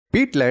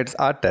Peatlands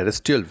are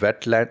terrestrial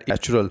wetland in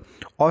natural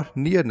or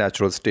near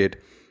natural state.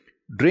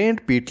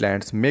 Drained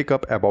peatlands make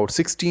up about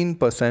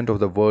 16% of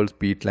the world's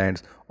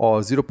peatlands or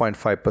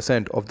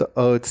 0.5% of the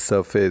Earth's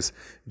surface.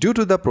 Due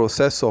to the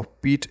process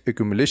of peat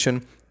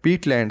accumulation,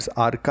 peatlands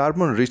are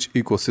carbon-rich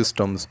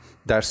ecosystems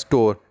that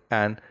store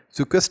and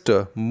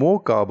sequester more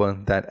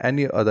carbon than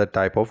any other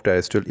type of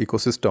terrestrial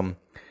ecosystem.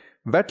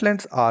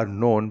 Wetlands are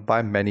known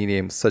by many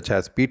names such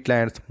as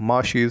peatlands,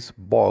 marshes,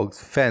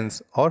 bogs,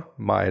 fens, or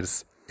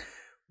mires.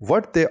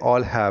 What they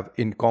all have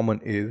in common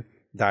is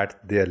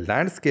that their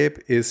landscape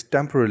is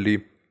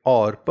temporarily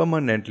or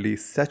permanently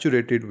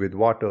saturated with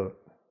water.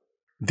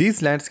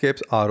 These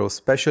landscapes are of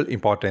special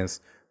importance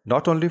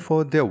not only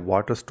for their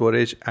water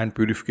storage and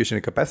purification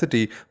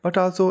capacity but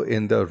also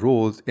in their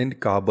roles in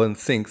carbon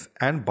sinks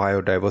and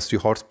biodiversity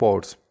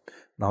hotspots.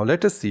 Now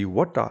let us see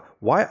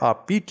why are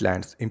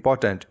peatlands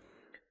important.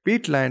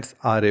 Peatlands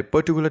are a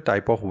particular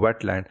type of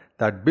wetland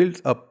that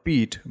builds up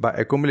peat by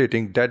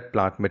accumulating dead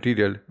plant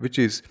material which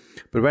is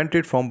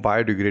prevented from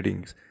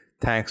biodegrading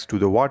thanks to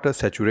the water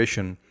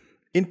saturation.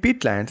 In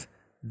peatlands,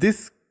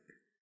 this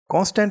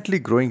constantly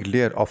growing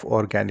layer of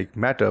organic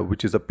matter,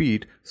 which is a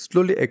peat,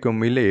 slowly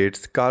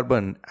accumulates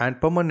carbon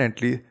and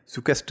permanently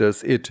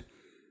sequesters it.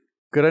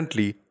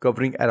 Currently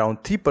covering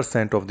around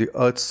 3% of the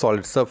Earth's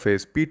solid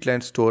surface,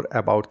 peatlands store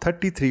about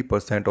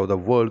 33% of the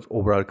world's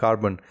overall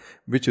carbon,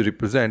 which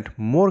represent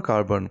more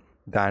carbon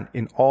than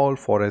in all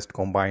forests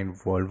combined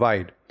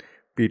worldwide.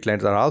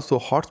 Peatlands are also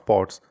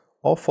hotspots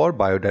for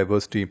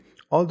biodiversity,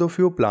 although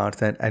few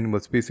plants and animal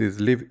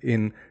species live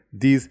in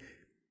these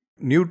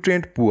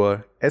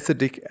nutrient-poor,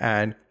 acidic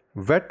and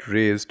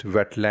wet-raised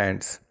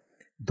wetlands.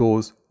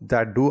 Those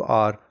that do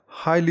are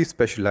highly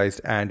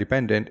specialized and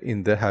dependent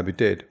in their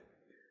habitat.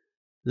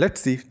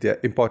 Let's see their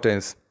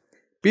importance.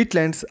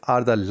 Peatlands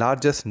are the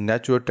largest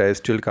natural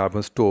terrestrial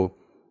carbon store.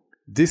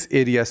 This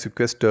area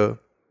sequesters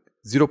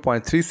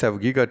 0.37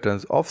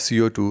 gigatons of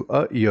CO2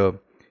 a year.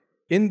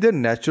 In their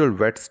natural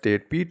wet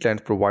state,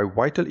 peatlands provide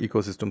vital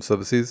ecosystem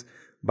services.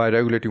 By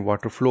regulating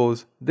water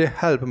flows, they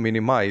help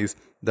minimize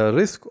the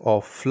risk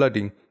of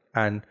flooding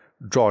and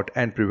drought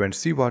and prevent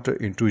seawater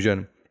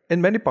intrusion.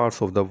 In many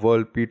parts of the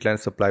world, peatlands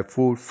supply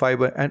food,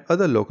 fiber, and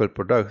other local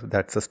products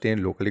that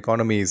sustain local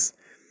economies.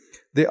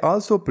 They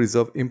also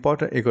preserve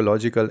important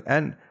ecological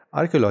and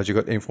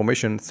archaeological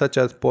information such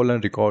as pollen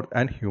records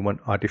and human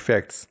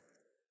artifacts.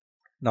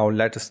 Now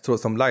let us throw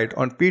some light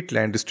on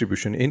peatland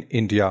distribution in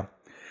India.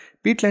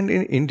 Peatland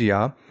in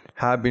India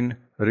have been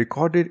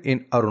recorded in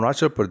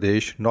Arunachal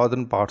Pradesh,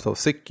 northern parts of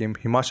Sikkim,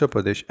 Himachal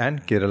Pradesh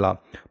and Kerala.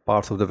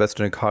 Parts of the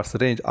Western Ghats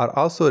range are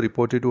also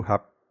reported to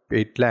have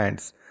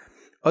peatlands.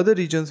 Other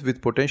regions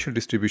with potential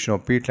distribution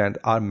of peatland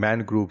are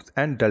mangroves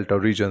and delta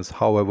regions.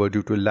 However,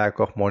 due to lack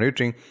of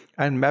monitoring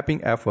and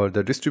mapping effort,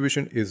 the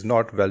distribution is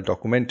not well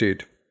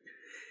documented.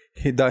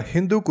 The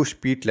Hindu Kush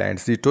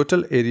peatlands, the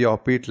total area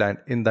of peatland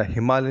in the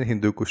Himalayan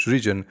Hindu Kush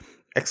region,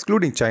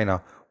 excluding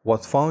China,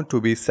 was found to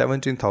be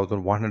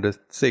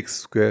 17,106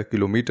 square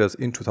kilometers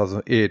in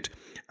 2008.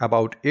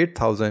 About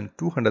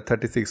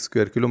 8,236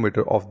 square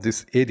kilometers of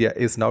this area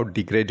is now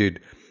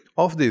degraded.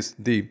 Of this,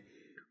 the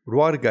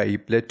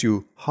Ruargai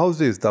Plateau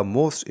houses the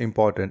most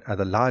important and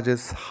the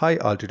largest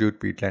high-altitude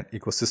peatland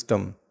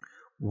ecosystem.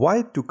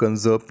 Why to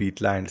conserve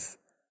peatlands?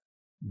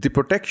 The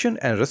protection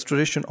and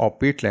restoration of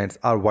peatlands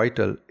are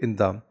vital in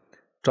the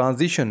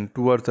transition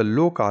towards a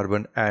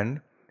low-carbon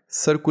and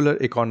circular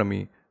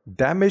economy.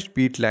 Damaged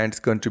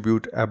peatlands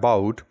contribute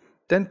about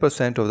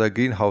 10% of the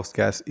greenhouse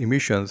gas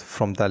emissions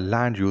from the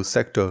land use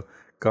sector.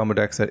 Carbon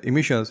dioxide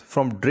emissions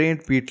from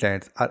drained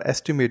peatlands are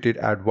estimated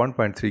at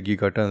 1.3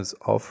 gigatons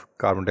of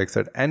carbon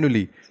dioxide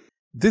annually.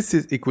 This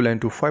is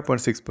equivalent to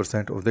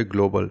 5.6% of the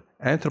global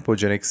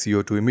anthropogenic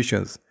CO2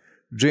 emissions.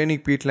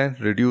 Draining peatlands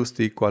reduce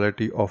the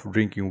quality of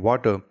drinking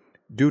water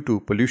due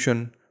to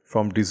pollution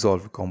from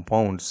dissolved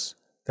compounds.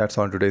 That's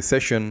all today's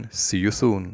session. See you soon.